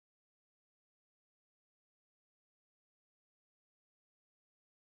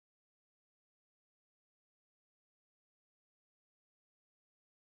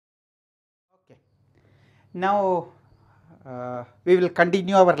Now we will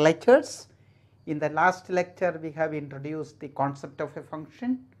continue our lectures. In the last lecture we have introduced the concept of a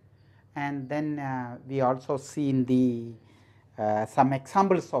function, and then we also seen the some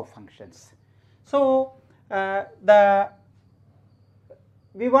examples of functions. So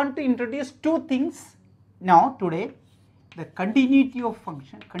we want to introduce two things now today: the continuity of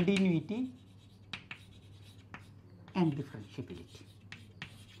function, continuity and differentiability.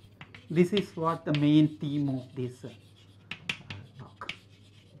 This is what the main theme of this talk,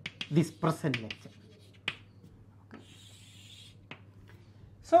 this present lecture. Okay.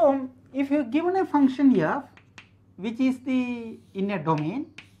 So, if you given a function f which is in a domain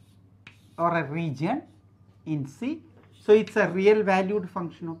or a region in C, so it is a real valued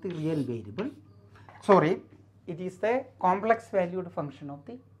function of the real variable. Sorry, it is the complex valued function of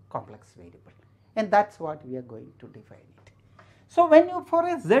the complex variable, and that is what we are going to define it. So, when you for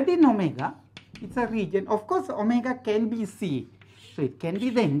a z in omega, it is a region. Of course, omega can be C, so it can be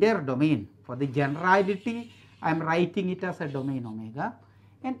the entire domain. For the generality, I am writing it as a domain omega,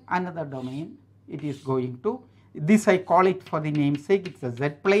 and another domain it is going to, this I call it for the namesake, it is a z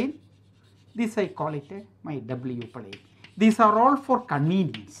plane, this I call it my w plane. These are all for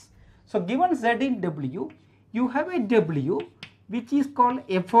convenience. So, given z in w, you have a w which is called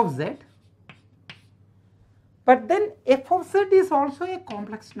f of z, but then f of z is also a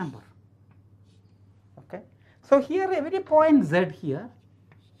complex number. Okay. So, here every point z here,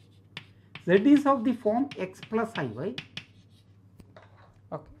 z is of the form x plus iy.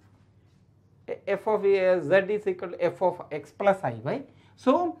 Okay. F of z is equal to f of x plus iy.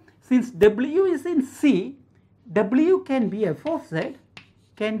 So, since w is in C, w can be f of z,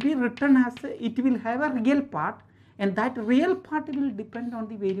 can be written as it will have a real part, and that real part will depend on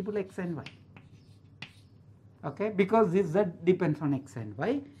the variable x and y. Okay, because this z depends on x and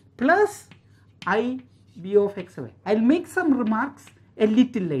y plus I b of x y. I will make some remarks a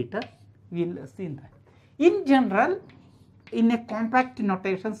little later, we will see that. In general, in a compact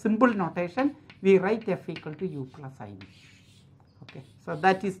notation, simple notation, we write f equal to u plus ib. Okay, so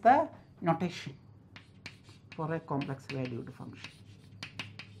that is the notation for a complex valued function.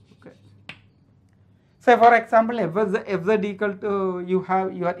 Okay. So, for example, fz equal to, you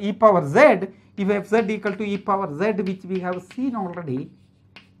have your e power z. If fz equal to e power z, which we have seen already,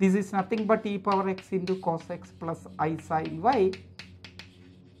 this is nothing but e power x into cos x plus I sin y.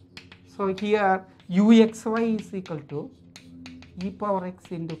 So, here uxy is equal to e power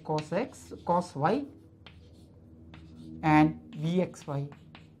x into cos x cos y, and vxy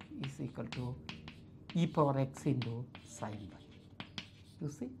is equal to e power x into sin y.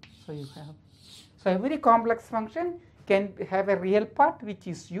 You see? So, you have, so every complex function can have a real part which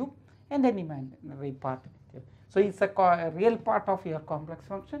is u, and an imaginary part. So, it is a real part of your complex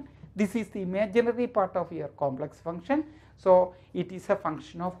function. This is the imaginary part of your complex function. So, it is a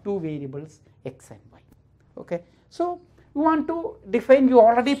function of two variables x and y. Okay. So, you want to define, you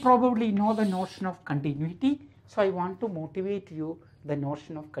already probably know the notion of continuity. So, I want to motivate you the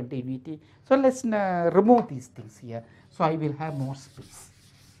notion of continuity. So, let us remove these things here. So, I will have more space.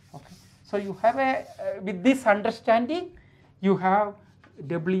 Okay. So, you have a with this understanding, you have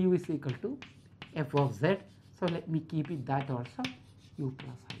w is equal to f of z. So, let me keep it that also, u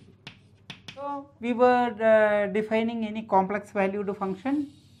plus iv. So, we were defining any complex valued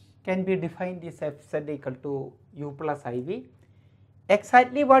function can be defined as fz equal to u plus iv.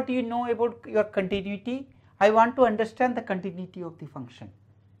 Exactly what you know about your continuity, I want to understand the continuity of the function.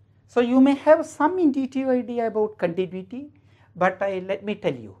 So, you may have some intuitive idea about continuity, but let me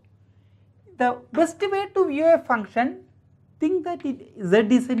tell you, the best way to view a function, think that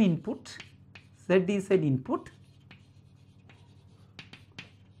z is an input, z is an input,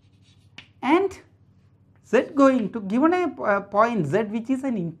 and z going to, given a point z which is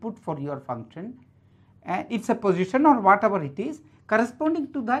an input for your function, and it is a position or whatever it is,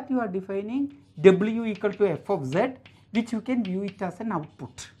 corresponding to that you are defining w equal to f of z, which you can view it as an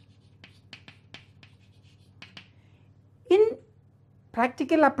output. In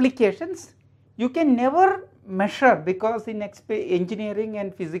practical applications, you can never measure, because in engineering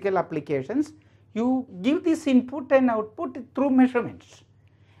and physical applications, you give this input and output through measurements,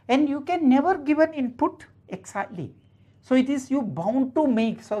 and you can never give an input exactly. So, it is you bound to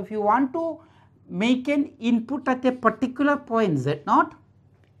make. So, if you want to make an input at a particular point z0,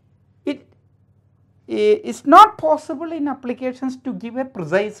 it is not possible in applications to give a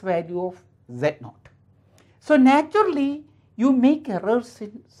precise value of z0. So, naturally you make errors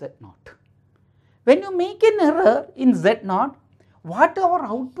in z0. When you make an error in z0, what our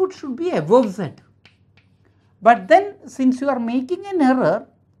output should be above z. But then since you are making an error,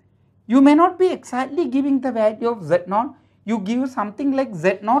 you may not be exactly giving the value of z0, you give something like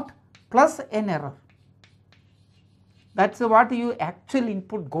z0 plus an error. That is what your actual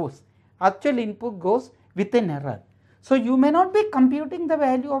input goes. Actual input goes with an error. So, you may not be computing the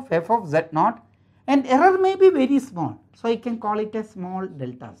value of f of z0 and error may be very small. So, I can call it a small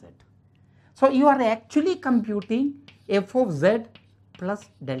delta z. So, you are actually computing f of z plus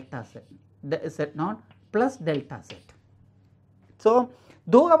delta z, z0 plus delta z. So,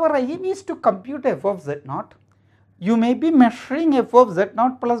 though our aim is to compute f of z0, you may be measuring f of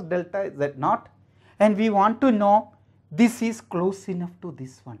z0 plus delta z0 and we want to know this is close enough to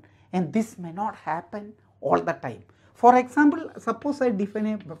this one, and this may not happen all the time. For example, suppose I define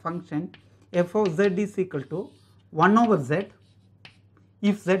a function f of z is equal to 1 over z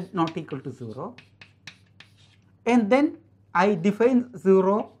if z not equal to 0, and then I define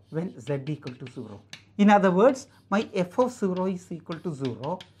 0 when z equal to 0. In other words, my f of 0 is equal to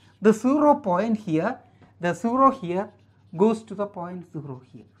 0. The 0 point here, the 0 here goes to the point 0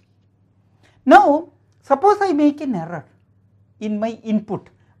 here. Now, suppose I make an error in my input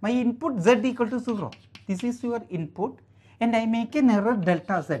z equal to 0, this is your input, and I make an error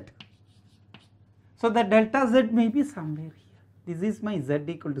delta z. So, the delta z may be somewhere here, this is my z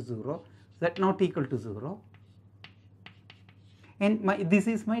equal to 0, z not equal to 0, and this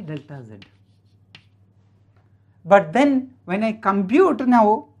is my delta z. But then when I compute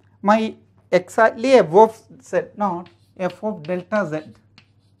now my exactly f of z naught, f of delta z,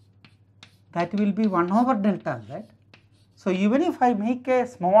 that will be 1 over delta z. So, even if I make a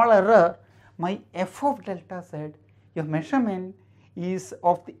small error, my f of delta z, your measurement is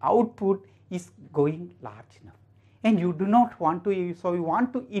of the output is going large enough, and you do not want to, so you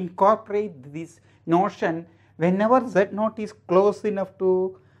want to incorporate this notion whenever z naught is close enough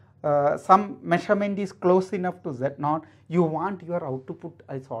to some measurement is close enough to z naught, you want your output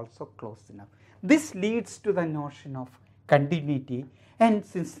is also close enough. This leads to the notion of continuity, and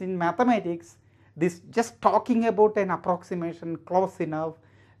since in mathematics this just talking about an approximation close enough,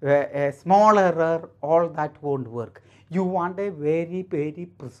 a small error, all that won't work. You want a very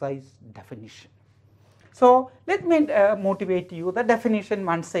precise definition. So, let me motivate you the definition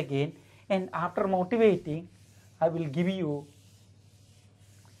once again, and after motivating I will give you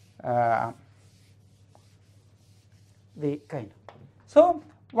the kind. So,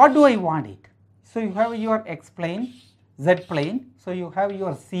 what do I want it? So, you have your x plane, z plane, so you have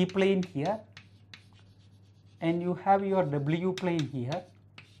your c plane here, and you have your w plane here,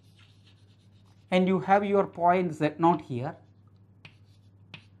 and you have your point z naught here,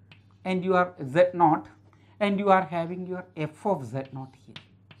 and your z naught, and you are having your f of z naught here.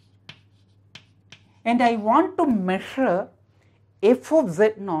 And I want to measure f of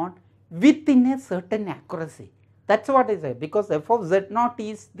z naught within a certain accuracy. That is what I say, because f of z naught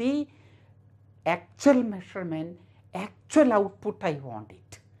is the actual measurement, actual output I want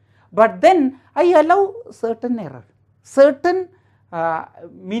it. But then I allow certain error, certain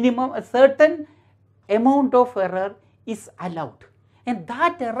minimum, a certain amount of error is allowed, and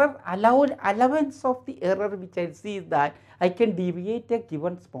that error allowance of the error which I see is that I can deviate a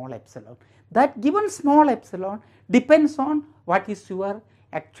given small epsilon. That given small epsilon depends on what is your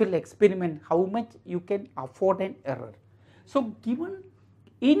actual experiment, how much you can afford an error. So, given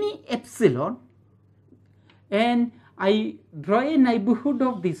any epsilon, and I draw a neighborhood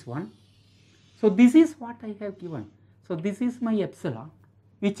of this one. So, this is what I have given. So, this is my epsilon,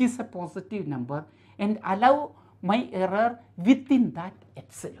 which is a positive number, and allow my error within that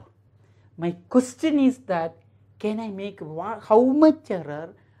epsilon. My question is that can I make how much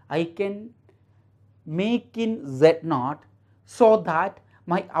error I can make in z naught so that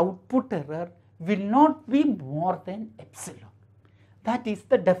my output error will not be more than epsilon. That is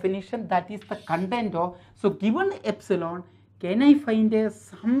the definition, that is the content of. So, given epsilon, can I find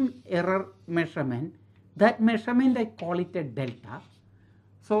some error measurement? That measurement I call it a delta.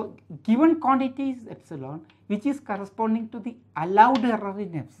 So, given quantity is epsilon, which is corresponding to the allowed error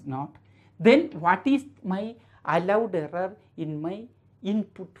in f naught, then what is my allowed error in my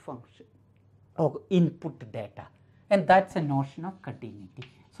input function or input data, and that is a notion of continuity.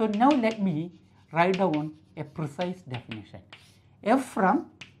 So, now let me write down a precise definition. F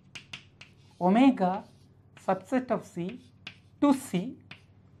from omega subset of c to c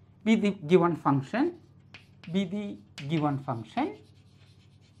be the given function,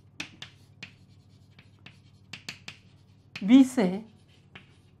 we say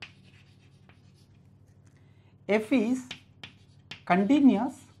f is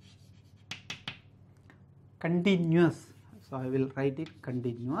continuous, so I will write it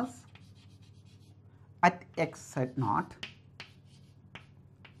continuous at x z naught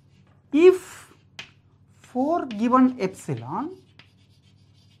if for given epsilon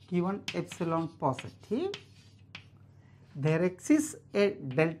positive, there exists a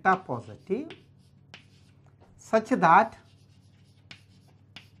delta positive such that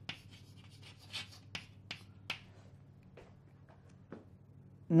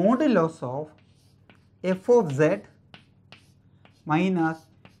modulus of f of z minus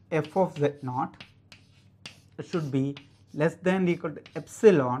f of z naught should be less than or equal to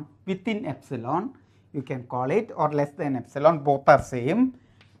epsilon, within epsilon you can call it, or less than epsilon, both are same,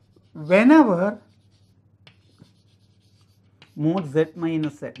 whenever mod z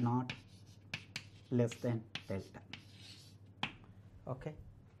minus z naught less than delta. Okay.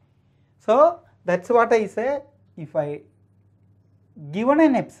 So, that is what I say, if I given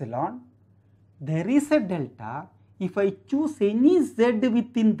an epsilon, there is a delta, if I choose any z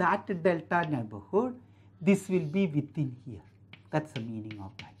within that delta neighborhood, this will be within here. That is the meaning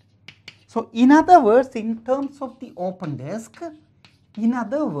of that. So, in other words, in terms of the open disk, in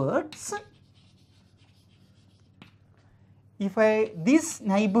other words, if this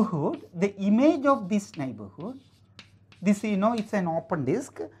neighborhood, the image of this neighborhood, this you know it's an open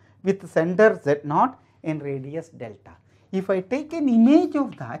disk with center z naught and radius delta. If I take an image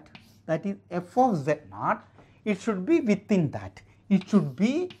of that, that is f of z naught, it should be within that. It should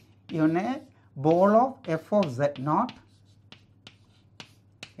be in a ball of f of z naught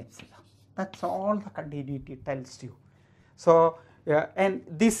epsilon. That is all the continuity tells you. So, and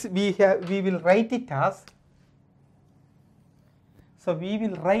this we will write it as, so we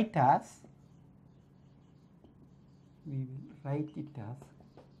will write it as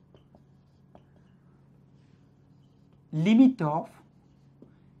limit of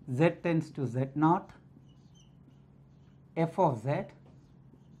z tends to z naught f of z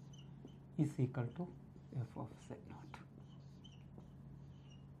is equal to f of z naught.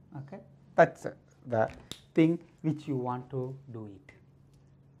 Okay, that is the thing which you want to do it.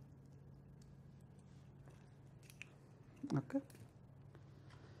 Okay.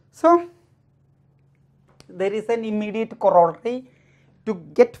 So, there is an immediate corollary. To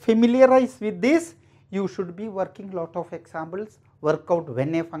get familiarized with this, you should be working lot of examples, work out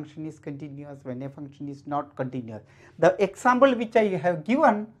when a function is continuous, when a function is not continuous. The example which I have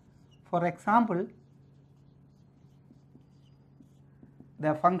given, for example,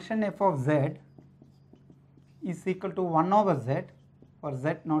 the function f of z is equal to 1 over z for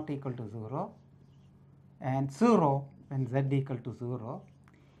z not equal to 0 and 0 when z equal to 0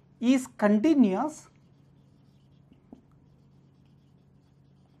 is continuous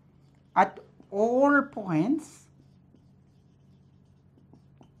at all points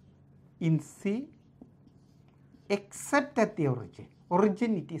in C except at the origin.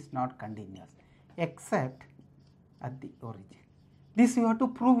 Origin it is not continuous except at the origin. This you have to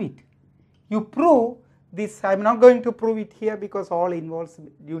prove it. You prove this, I am not going to prove it here because all involves,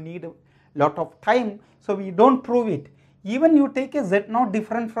 you need a lot of time. So, we do not prove it. Even you take a z naught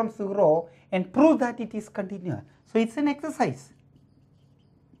different from 0 and prove that it is continuous. So, it is an exercise.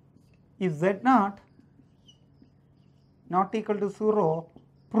 If z naught not equal to 0,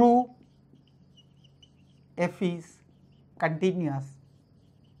 prove f is continuous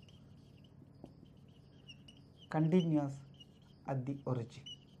at the origin.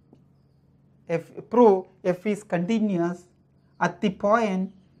 Prove f is continuous at the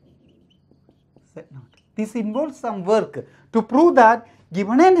point z naught. This involves some work. To prove that,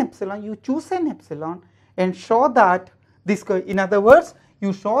 given an epsilon, you choose an epsilon and show that this, in other words,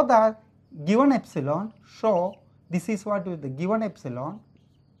 you show that given epsilon, show this is what with the given epsilon,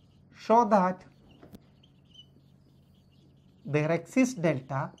 show that there exists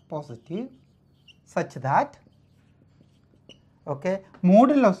delta positive such that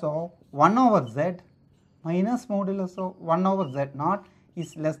modulus of 1 over z minus modulus of 1 over z naught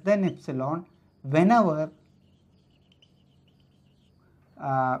is less than epsilon whenever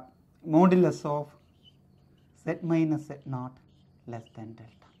modulus of z minus z naught less than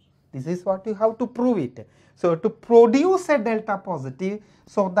delta. This is what you have to prove it. So, to produce a delta positive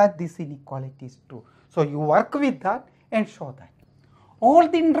so that this inequality is true. So, you work with that and show that. All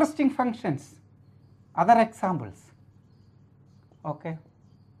the interesting functions, other examples,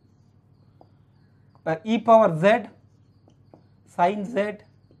 e power z, sin z,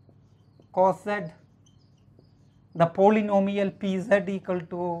 cos z, the polynomial pz equal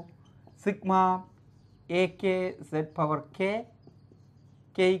to sigma ak z power k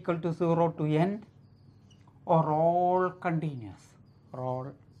equal to 0 to n are all continuous,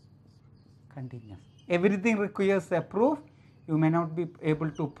 Everything requires a proof. You may not be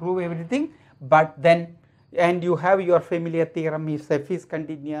able to prove everything, but then and you have your familiar theorem, if f is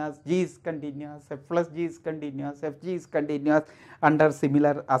continuous, g is continuous, f plus g is continuous, f g is continuous, under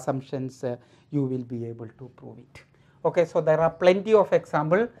similar assumptions you will be able to prove it. Okay, so there are plenty of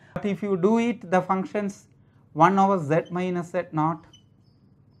examples, but if you do it, the functions 1 over z minus z naught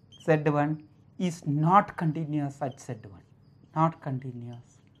z1 is not continuous at z1, not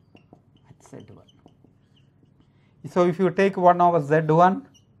continuous at z1. So if you take 1 over z1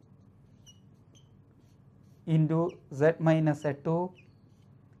 into z minus z2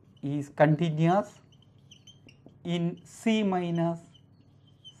 is continuous in C minus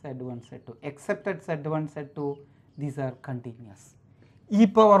z1 z2, except at z1 z2 these are continuous. E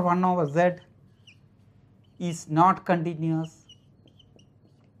power 1 over z is not continuous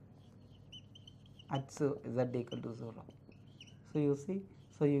at z equal to 0. So you see,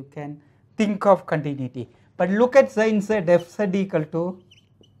 so you can think of continuity, but look at sin z, f z equal to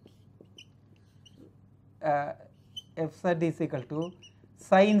f z is equal to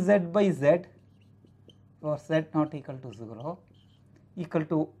sin z by z for z not equal to 0 equal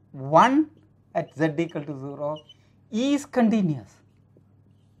to 1 at z equal to 0 is continuous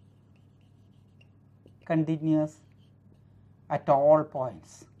at all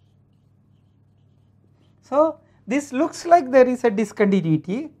points. So this looks like there is a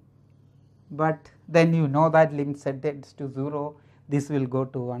discontinuity, but then you know that limit z tends to 0, this will go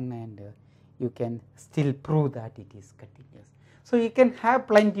to 1 and you can still prove that it is continuous. So you can have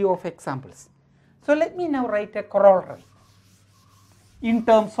plenty of examples. So let me now write a corollary in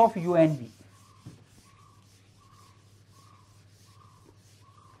terms of u and v.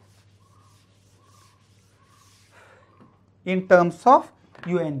 In terms of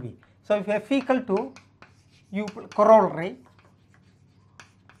u and v. So if f equal to u corollary,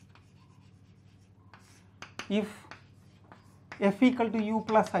 if f equal to u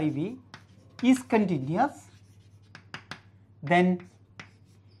plus iv is continuous, then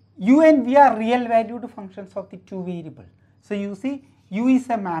u and v are real valued functions of the two variables. So you see, u is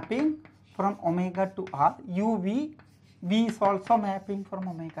a mapping from omega to r, v is also mapping from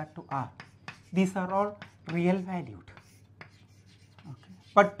omega to r. These are all real valued, okay,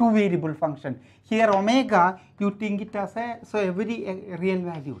 but two variable function. Here omega you think it as a, so every real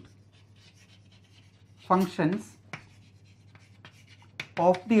valued functions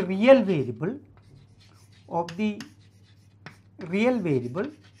of the real variable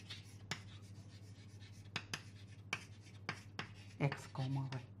x comma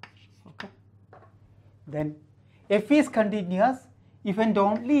y, okay. Then f is continuous if and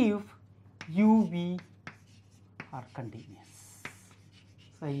only if u, v are continuous.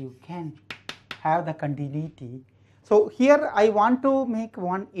 So you can have the continuity. So here I want to make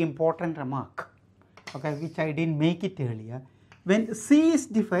one important remark, okay, which I didn't make it earlier. When C is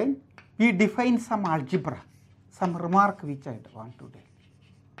defined, we define some algebra, some remark which I want to do,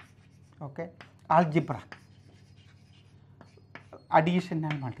 okay, algebra, addition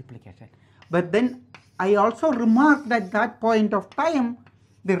and multiplication. But then I also remarked at that point of time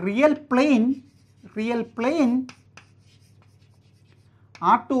the real plane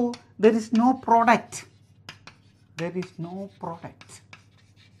R2, there is no product,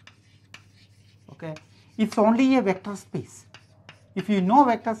 okay, it's only a vector space. If you know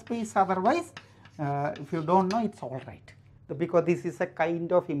vector space, otherwise if you don't know, it's all right, because this is a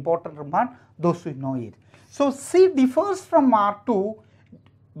kind of important remark, those who know it. So C differs from R2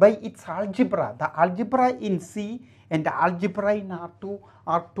 by its algebra. The algebra in C and the algebra in R2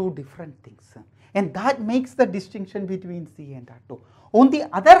 are two different things, and that makes the distinction between C and R2. On the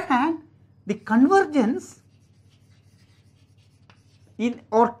other hand, the convergence in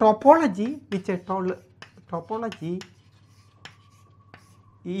or topology, which I told, topology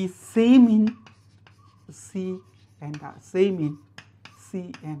is same in C and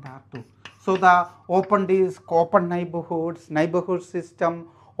R2. So the open disk, open neighborhood system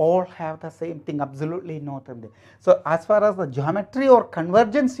all have the same thing, absolutely no term there. So as far as the geometry or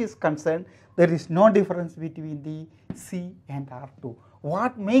convergence is concerned, there is no difference between the C and R2.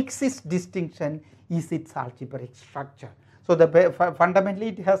 What makes this distinction is its algebraic structure. So the fundamentally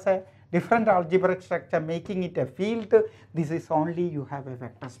it has a different algebraic structure, making it a field. This is only you have a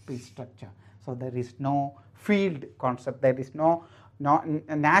vector space structure. So there is no field concept, there is no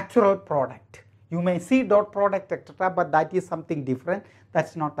natural product. You may see dot product, etc., but that is something different.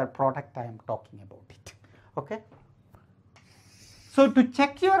 That's not the product I am talking about it. Okay. So to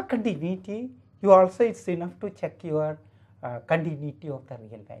check your continuity, you also, it's enough to check your continuity of the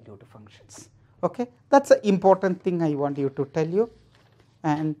real valued functions. Okay, that's an important thing I want you to tell you.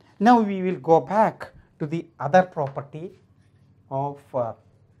 And now we will go back to the other property of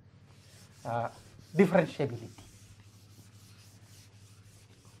differentiability.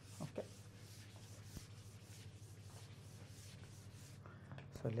 Okay.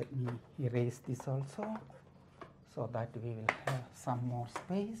 So let me erase this also, so that we will have some more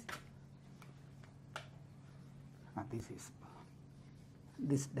space.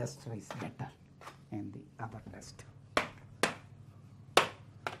 This duster is better than the other duster.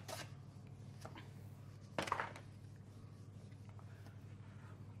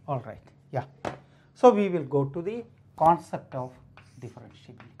 All right, yeah. So we will go to the concept of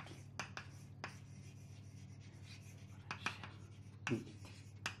differentiability.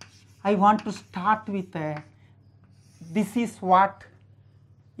 I want to start with this is what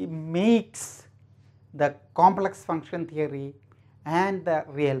makes the complex function theory and the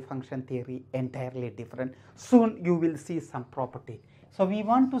real function theory entirely different. Soon you will see some property. So we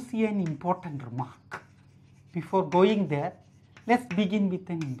want to see an important remark. Before going there, let's begin with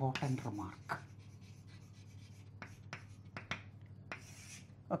an important remark.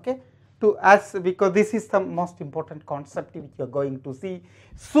 Okay, because this is the most important concept which you are going to see.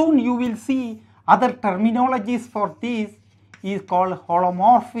 Soon you will see other terminologies for this is called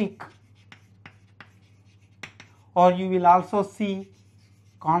holomorphic, or you will also see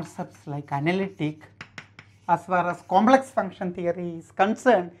concepts like analytic. As far as complex function theory is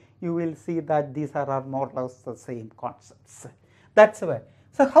concerned, you will see that these are more or less the same concepts. That's why.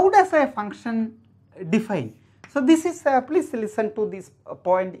 So how does a function define? So this is, please listen to this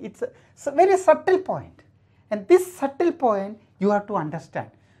point, it's a very subtle point, and this subtle point you have to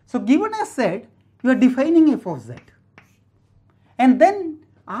understand. So given a z, you are defining f of z, and then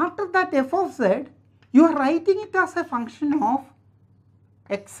after that f of z, you are writing it as a function of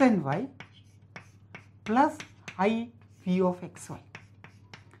x and y plus I v of xy.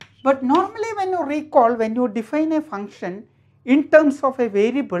 But normally when you recall, when you define a function in terms of a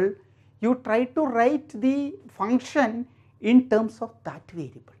variable, you try to write the function in terms of that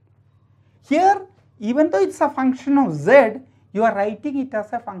variable. Here, even though it is a function of z, you are writing it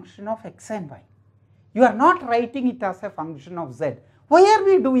as a function of x and y. You are not writing it as a function of z. Why are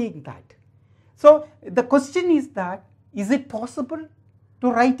we doing that? So the question is that, is it possible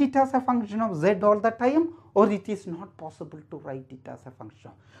to write it as a function of z all the time, or it is not possible to write it as a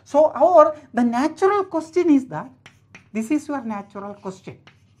function? So the natural question is that, this is your natural question.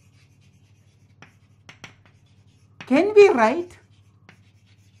 Can we write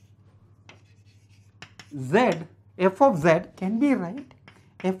z, f of z, can we write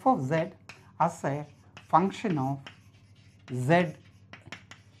f of z as a function of z?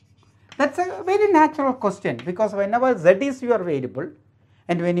 That's a very natural question, because whenever z is your variable,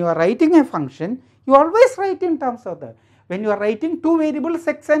 and when you are writing a function, you always write in terms of that. When you are writing two variables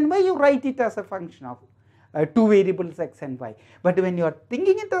x and y, you write it as a function of two variables x and y. But when you are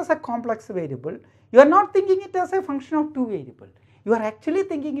thinking it as a complex variable, you are not thinking it as a function of two variables. You are actually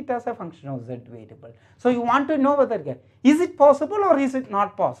thinking it as a function of z variable. So you want to know whether is it possible or is it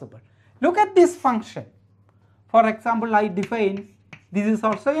not possible. Look at this function. For example, I define, this is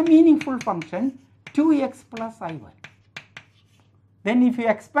also a meaningful function, 2x plus iy. Then if you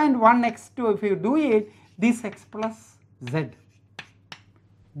expand 1x2, if you do it, this x plus z.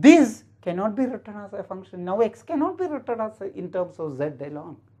 This cannot be written as a function. Now x cannot be written as in terms of z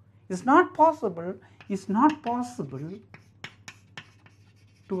alone. It's not possible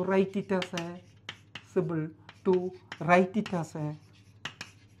to write it as a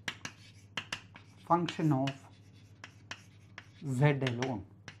function of z alone.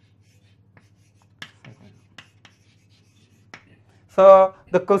 So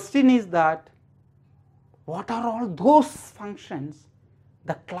the question is that, what are all those functions,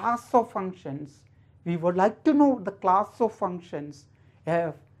 the class of functions? We would like to know the class of functions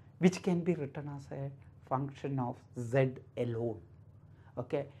which can be written as a function of z alone.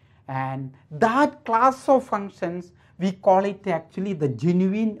 Okay, and that class of functions, we call it actually the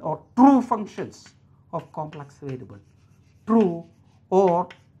genuine or true functions of complex variable. True or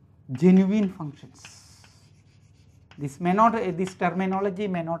genuine functions. This terminology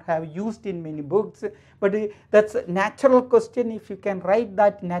may not have used in many books, but that's a natural question. If you can write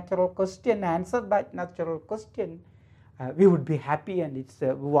that natural question, answer that natural question, we would be happy, and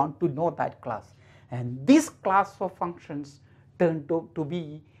we want to know that class. And this class of functions turned to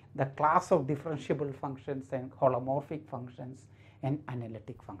be the class of differentiable functions and holomorphic functions and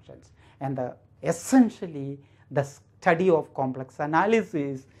analytic functions. And essentially the study of complex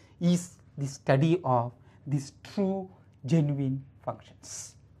analysis is the study of these true genuine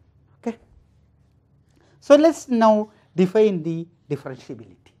functions. Okay. So let's now define the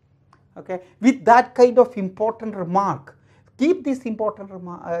differentiability. Okay. With that kind of important remark, keep this important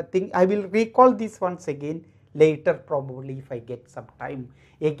thing. I will recall this once again later, probably if I get some time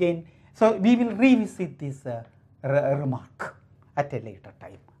again. So we will revisit this remark at a later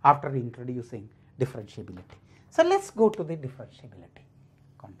time after introducing differentiability. So let's go to the differentiability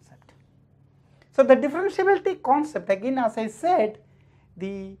concept. So the differentiability concept, again as I said,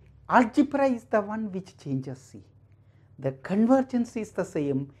 the algebra is the one which changes C. The convergence is the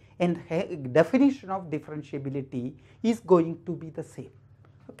same, and definition of differentiability is going to be the same.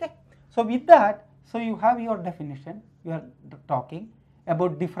 Okay. So with that, so you have your definition, you are talking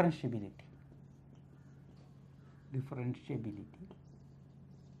about differentiability.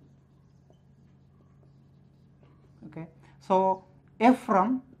 Okay. So f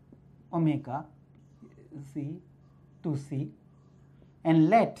from omega c to c, and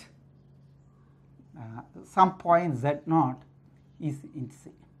let some point z naught is in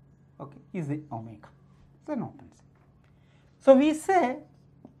c, okay, is in omega, so not in c. So we say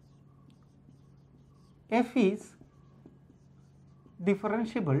f is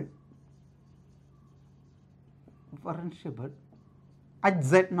differentiable at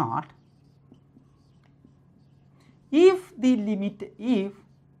z naught if the limit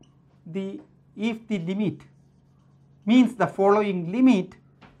means the following limit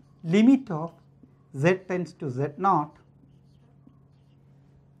of z tends to z naught,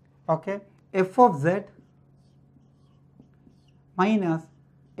 okay, f of z minus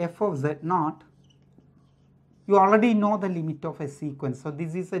f of z naught. You already know the limit of a sequence, so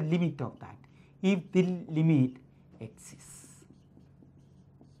this is a limit of that if the limit exists.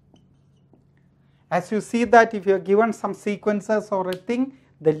 As you see that if you are given some sequences or a thing,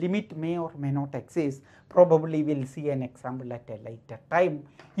 the limit may or may not exist. Probably we will see an example at a later time.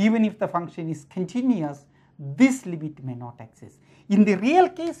 Even if the function is continuous, this limit may not exist. In the real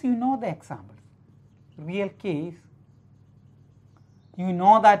case, you know the example. Real case, you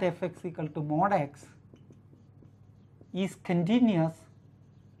know that fx equal to mod x is continuous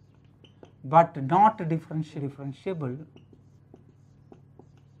but not differentiable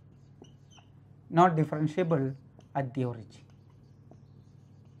at the origin.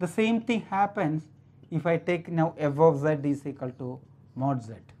 The same thing happens if I take now f of z is equal to mod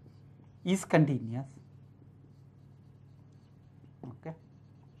z is continuous, okay.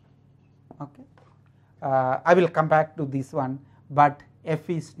 I will come back to this one, but f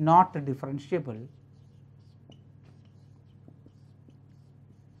is not differentiable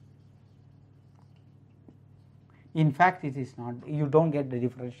in fact it is not. You do not get the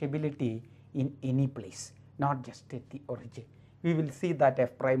differentiability in any place, not just at the origin. We will see that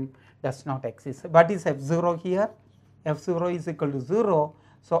f prime does not exist. What is f0 here? f0 is equal to 0.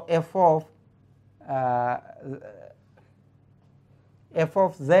 So f of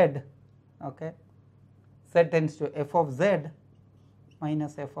z, okay, z tends to f of z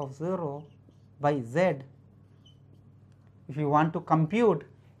minus f of 0 by z. If you want to compute,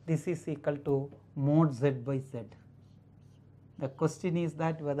 this is equal to mod z by z. The question is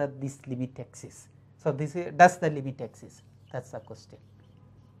that whether this limit exists. So this is, does the limit exist? That is the question.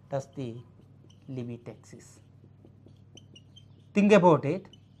 Does the limit exist? Think about it.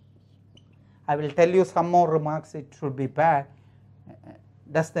 I will tell you some more remarks, it should be bad.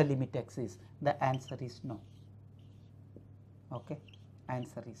 Does the limit exist? The answer is no. Okay,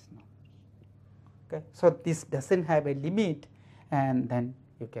 answer is no. Okay, so this does not have a limit, and then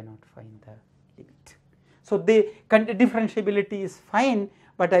you cannot find the limit. So the differentiability is fine,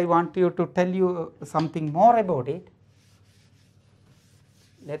 but I want you to tell you something more about it.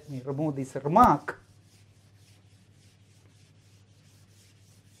 Let me remove this remark.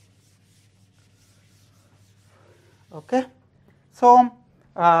 Okay. So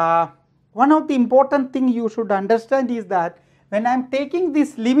one of the important thing you should understand is that when I am taking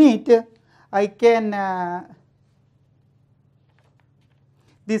this limit, I can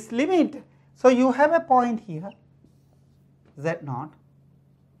this limit. So you have a point here, z naught,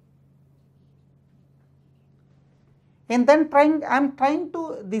 and then I am trying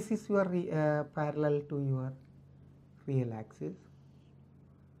to, this is your parallel to your real axis,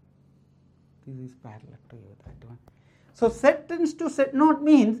 this is parallel to your that one. So z tends to z naught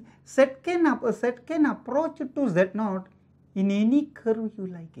means z can approach to z naught in any curve you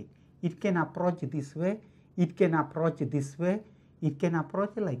like it. It can approach this way, it can approach this way, it can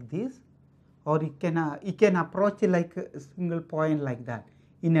approach like this, or it can approach like a single point like that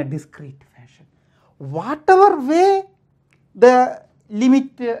in a discrete fashion. Whatever way the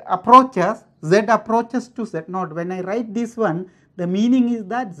limit approaches, z approaches to z naught. When I write this one, the meaning is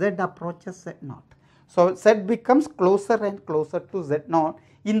that z approaches z naught. So, z becomes closer and closer to z naught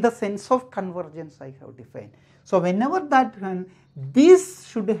in the sense of convergence I have defined. So, whenever that one, this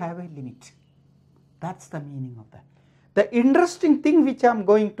should have a limit. That is the meaning of that. The interesting thing which I am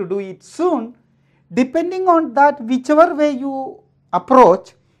going to do it soon, depending on that whichever way you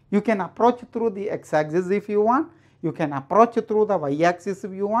approach, you can approach through the x axis if you want, you can approach through the y axis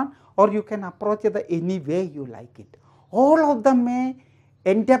if you want, or you can approach the any way you like it. All of them may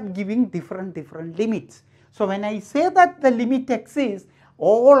end up giving different limits. So, when I say that the limit exists,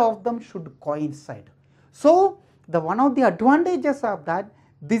 all of them should coincide. So, the one of the advantages of that,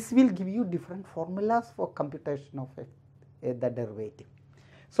 this will give you different formulas for computation of the derivative.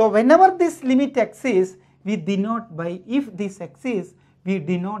 So, whenever this limit exists, we denote by, if this exists, we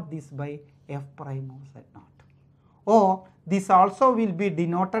denote this by f prime of z naught, or this also will be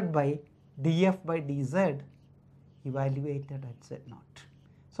denoted by df by dz evaluated at z naught.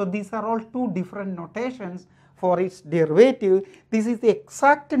 So, these are all two different notations for its derivative. This is the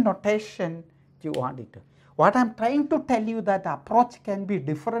exact notation you want it. What I am trying to tell you that approach can be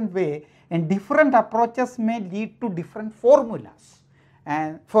different way, and different approaches may lead to different formulas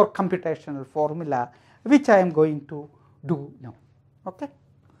and for computational formula, which I am going to do now. Okay.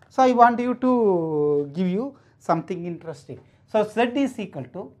 So, I want you to give you something interesting. So, z is equal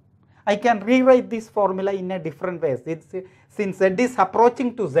to, I can rewrite this formula in a different way. Since z is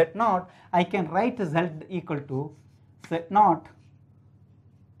approaching to z naught, I can write z equal to z naught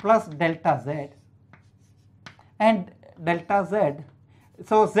plus delta z and delta z.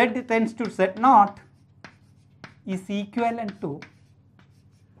 So, z tends to z naught is equivalent to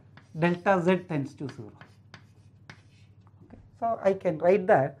delta z tends to 0. Okay. So, I can write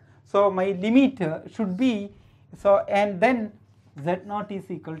that. So, my limit should be, so and then z naught is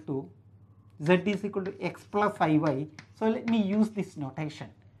equal to x plus iy. So, let me use this notation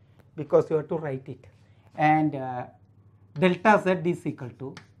because you have to write it, and delta z is equal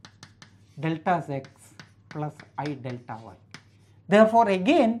to delta x plus I delta y. Therefore,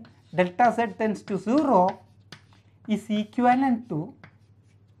 again delta z tends to 0 is equivalent to,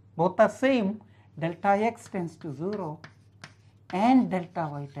 both are same, delta x tends to 0 and delta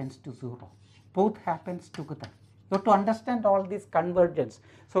y tends to 0, both happens together. You have to understand all this convergence.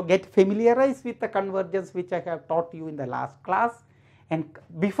 So, get familiarized with the convergence which I have taught you in the last class, and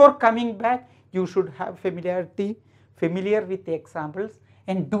before coming back you should have familiar with the examples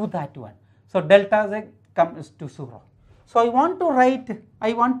and do that one. So, delta z comes to 0. So, I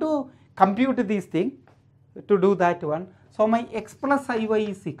want to compute this thing to do that one. So, my x plus iy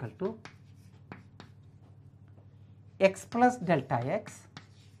is equal to x plus delta x,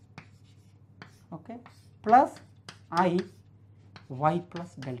 okay, plus I y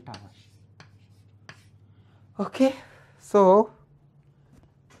plus delta y. Okay. So,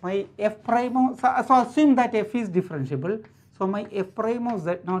 my f prime of, so assume that f is differentiable. So, my f prime of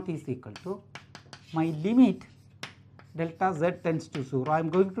z naught is equal to my limit delta z tends to 0. I am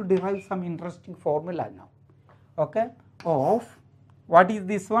going to derive some interesting formula now, okay, of what is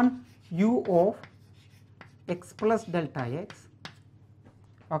this one, u of x plus delta x,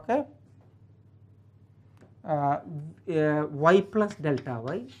 okay, y plus delta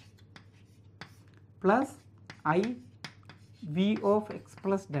y plus I v of x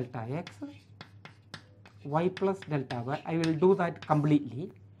plus delta x y plus delta y. I will do that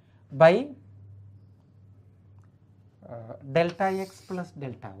completely by delta x plus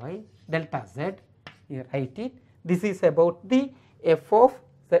delta y, delta z, you write it. This is about the f of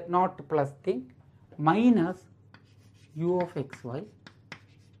z naught plus thing minus u of x y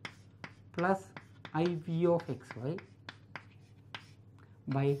plus I v of x y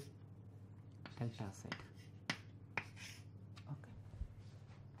by delta z. Okay.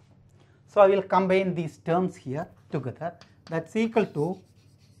 So, I will combine these terms here together, that is equal to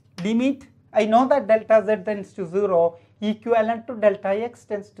limit, I know that delta z tends to 0 equivalent to delta x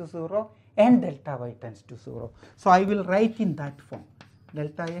tends to 0 and delta y tends to 0. So, I will write in that form,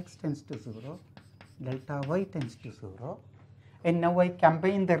 delta x tends to 0, delta y tends to 0, and now I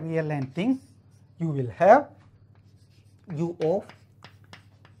combine the real and thing. You will have u of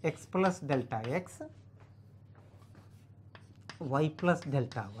x plus delta x, y plus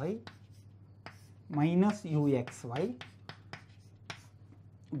delta y minus u x y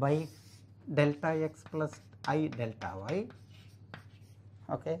by delta x plus I delta y.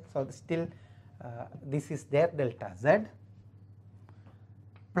 Okay. So, still this is there, delta z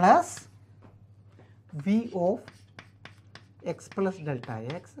plus v of x plus delta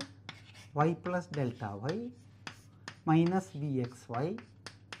x, y plus delta y minus vxy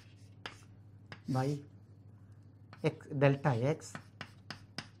by x delta x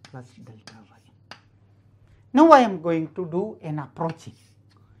plus delta y. Now I am going to do an approaching.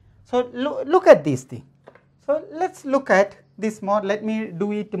 So look at this thing. So let's look at this more. Let me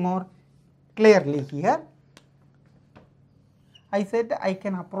do it more clearly here. I said I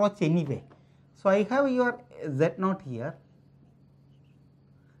can approach anyway. So I have your Z0 here.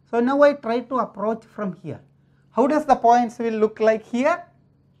 So now I try to approach from here. How does the points will look like here?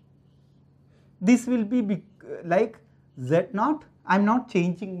 This will be like Z0. I am not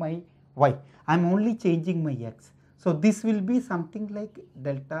changing my y. I am only changing my x. So this will be something like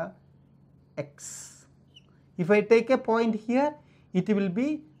delta x. If I take a point here, it will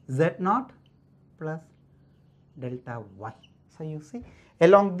be Z0 plus delta y. So you see,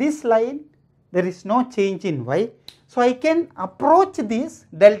 along this line there is no change in y. So I can approach this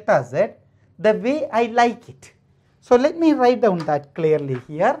delta z the way I like it. So let me write down that clearly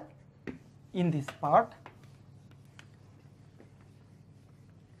here in this part.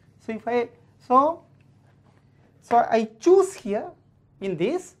 So if I so I choose here in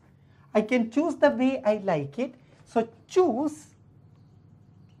this, I can choose the way I like it. So choose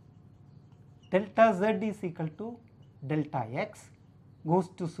delta z is equal to delta x goes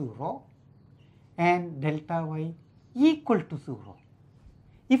to 0 and delta y equal to 0.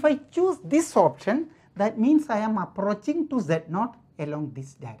 If I choose this option, that means I am approaching to z0 along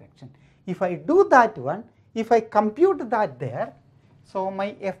this direction. If I do that one, if I compute that there, so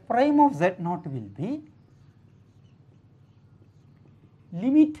my f prime of z0 will be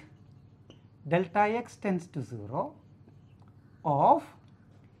limit delta x tends to 0 of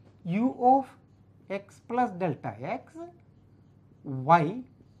u of x plus delta x y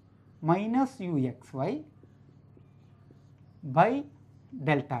minus u x y by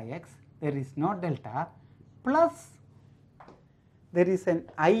delta x, there is no delta, plus there is an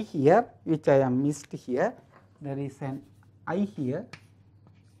I here which I am missed here, there is an I here,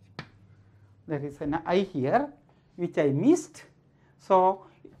 there is an I here which I missed. So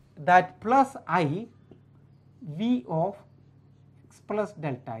that plus I v of x plus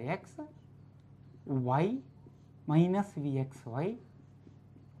delta x y minus v x y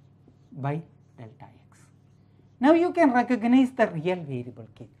by delta x. Now you can recognize the real variable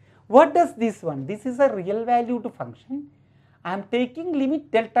k. What does this one? This is a real valued function. I am taking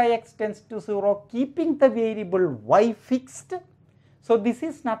limit delta x tends to 0, keeping the variable y fixed. So this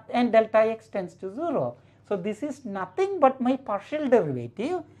is not, and delta x tends to 0. So this is nothing but my partial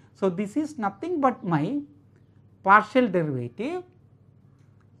derivative. So this is nothing but my partial derivative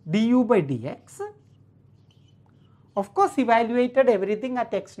du by dx. Of course, evaluated everything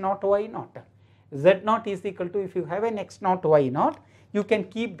at x0 y0. Z0 is equal to, if you have an x0 y0, you can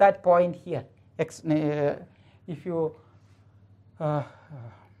keep that point here. If you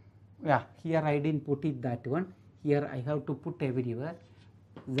yeah, here I didn't put it that one. Here I have to put everywhere.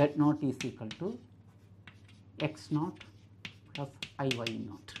 Z0 is equal to x0 plus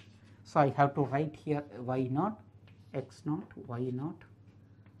iy0. So I have to write here y0, x0, y0.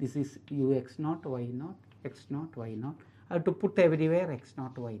 This is ux0, y0, x0, y0. I have to put everywhere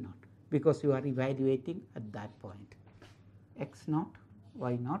x0, y0 because you are evaluating at that point. x0,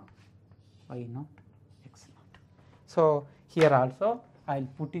 y0, y0, x0. So here also I will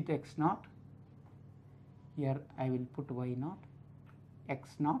put it x0. Here I will put y0,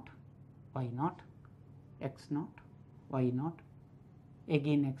 x0, y0, x0, y0,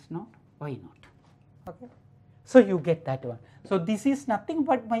 again x0, y0. Okay. So you get that one. So this is nothing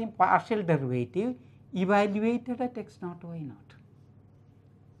but my partial derivative evaluated at x0, y0,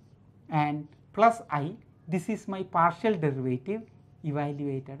 and plus I, this is my partial derivative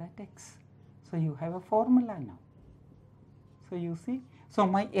evaluated at x. So you have a formula now. So you see, so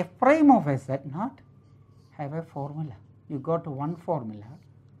my f prime of z0 have a formula. You got one formula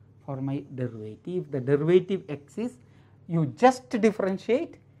for my derivative. The derivative x is, you just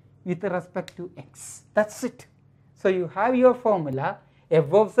differentiate with respect to x. That's it. So you have your formula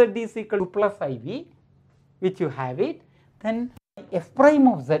f of z is equal to plus iv, which you have it. Then f prime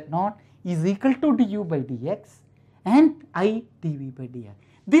of z0 is equal to du by dx and I dv by dx.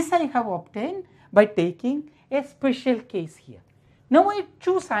 This I have obtained by taking a special case here. Now I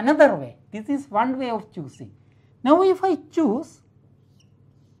choose another way. This is one way of choosing. Now if I choose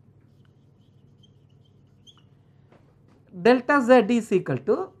delta z is equal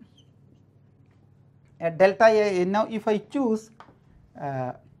to delta a, now if I choose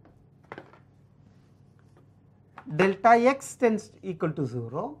delta x tends equal to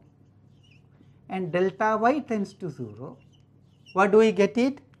 0 and delta y tends to 0, what do we get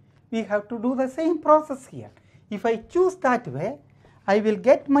it? We have to do the same process here. If I choose that way, I will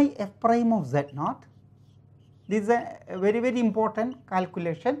get my f prime of z0. This is a very, very important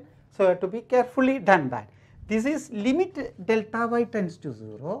calculation. So, you have to be carefully done that. this is limit delta y tends to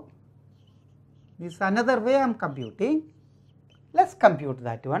 0. This is another way I am computing. Let us compute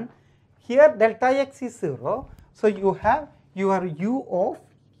that one. Here delta x is 0. So, you have your u of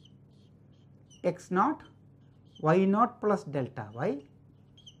x naught y naught plus delta y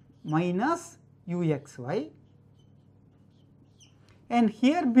minus uxy, and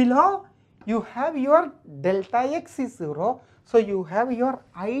here below you have your delta x is 0. So, you have your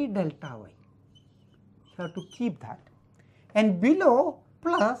I delta y, you have to keep that, and below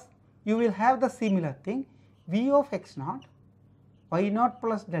plus you will have the similar thing v of x naught y naught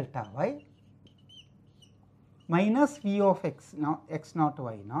plus delta y minus v of x naught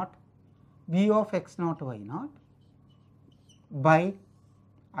y naught v of x naught y naught by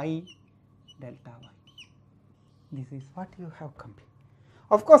I delta y. This is what you have computed.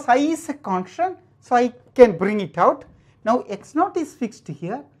 Of course, I is a constant, so I can bring it out. Now, x naught is fixed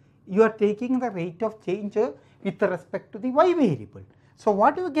here, you are taking the rate of change with respect to the y variable. So,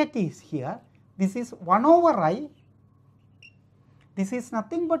 what you get is here, this is 1 over I, this is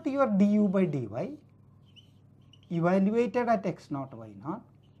nothing but your du by dy evaluated at x naught y naught,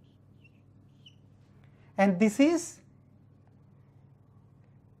 and this is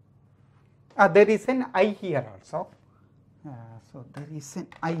there is an I here also. So, there is an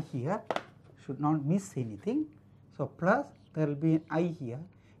I here, should not miss anything. So, plus there will be an I here,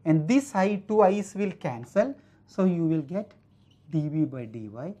 and this I, two I's will cancel. So, you will get dv by dy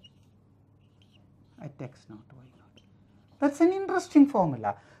at x naught y naught. That is an interesting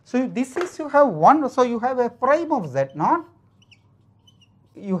formula. So, this is you have one, so you have a prime of z naught,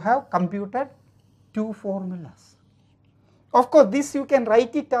 you have computed two formulas. Of course, this you can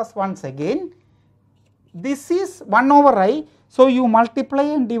write it as once again, this is 1 over I. So, you multiply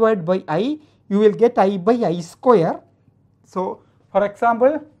and divide by I, you will get I by I square. So, for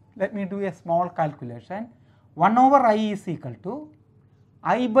example, let me do a small calculation. 1 over I is equal to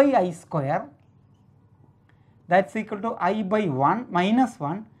I by I square, that is equal to I by 1 minus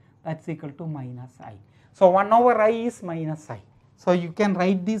 1, that is equal to minus I. So, 1 over I is minus I. So, you can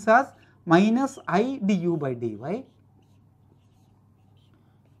write this as minus I du by dy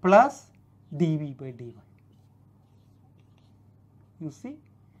plus dv by dy. You see.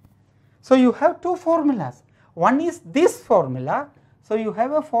 So, you have two formulas. One is this formula. So, you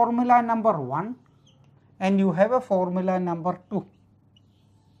have a formula number 1 and you have a formula number 2.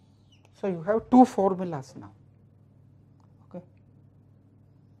 So, you have two formulas now. Okay.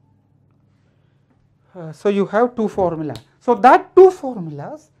 So, you have two formulas. So, that two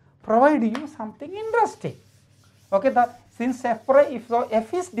formulas provide you something interesting. Okay, since f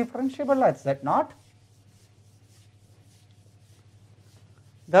is differentiable at z naught,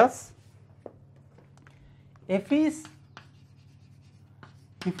 thus f is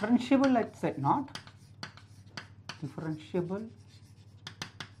differentiable at z naught, differentiable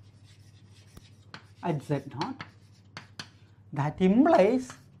at z naught, that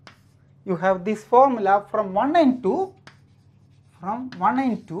implies you have this formula from 1 and 2,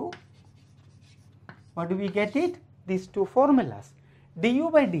 what do we get it? These two formulas, du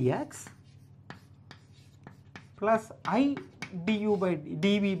by dx plus I du by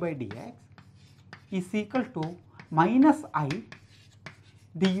dv by dx is equal to minus I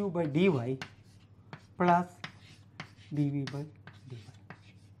du by dy plus dv by dy.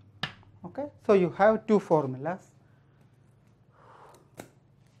 Okay. So, you have two formulas.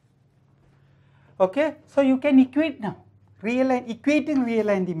 Okay. So, you can equate now, equating real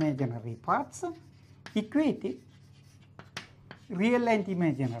and imaginary parts, equating real and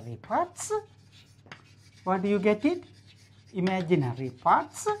imaginary parts. What do you get it? Imaginary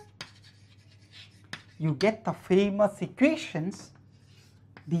parts. You get the famous equations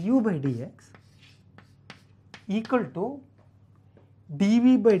du by dx equal to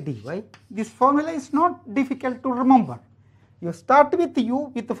dv by dy. This formula is not difficult to remember. You start with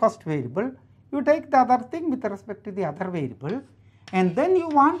u with the first variable, you take the other thing with respect to the other variable, and then you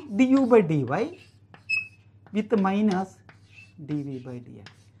want du by dy with minus dv by dx.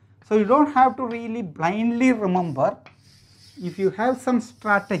 So, you do not have to really blindly remember. If you have some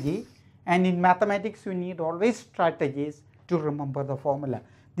strategy, and in mathematics you need always strategies to remember the formula.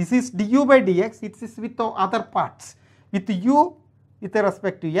 This is du by dx, it is with the other parts, with u with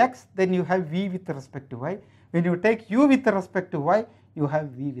respect to x, then you have v with respect to y. When you take u with respect to y, you have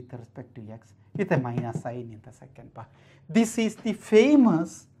v with respect to x with a minus sign in the second part. This is the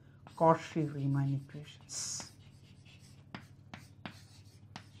famous Cauchy-Riemann equations.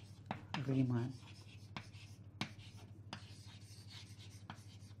 Riemann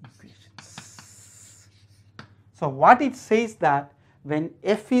equations. So, what it says that when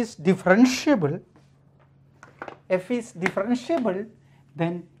f is differentiable f is differentiable,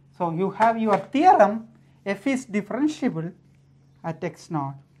 then so you have your theorem, f is differentiable at x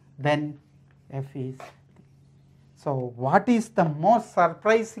naught, then f is. So what is the most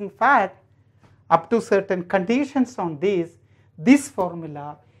surprising fact? Up to certain conditions on this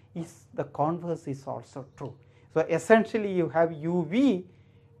formula is the converse is also true. So essentially you have uv,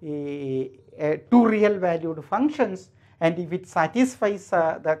 two real valued functions, and if it satisfies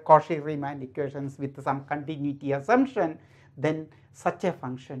the Cauchy-Riemann equations with some continuity assumption, then such a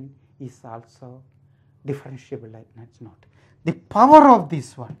function is also differentiable at x naught. The power of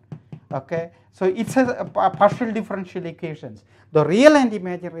this one, okay, so it's a partial differential equations. The real and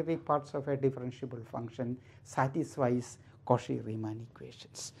imaginary parts of a differentiable function satisfies Cauchy-Riemann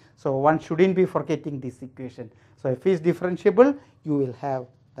equations. So one shouldn't be forgetting this equation. So if is differentiable, you will have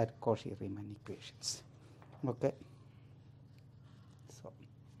that Cauchy-Riemann equations. Okay.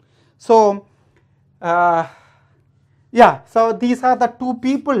 So yeah, so these are the two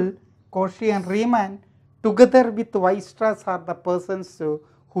people, Cauchy and Riemann, together with Weierstrass are the persons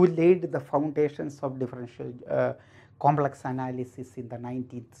who laid the foundations of differential complex analysis in the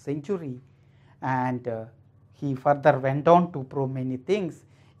 19th century, and he further went on to prove many things,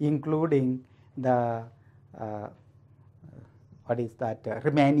 including the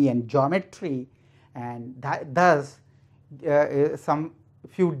Riemannian geometry, and thus some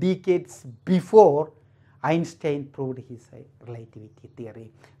few decades before Einstein proved his relativity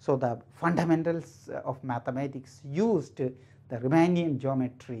theory. So the fundamentals of mathematics used, the Riemannian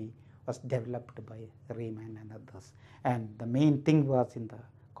geometry was developed by Riemann and others, and the main thing was in the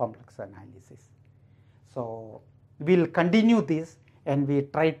complex analysis. So we will continue this, and we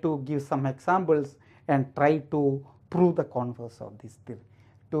try to give some examples and try to prove the converse of this theory.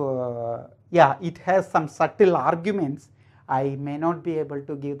 Yeah, it has some subtle arguments. I may not be able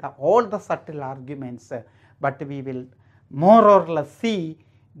to give all the subtle arguments, but we will more or less see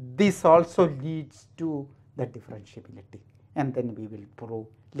this also leads to the differentiability, and then we will prove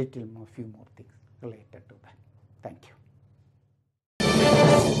few more things.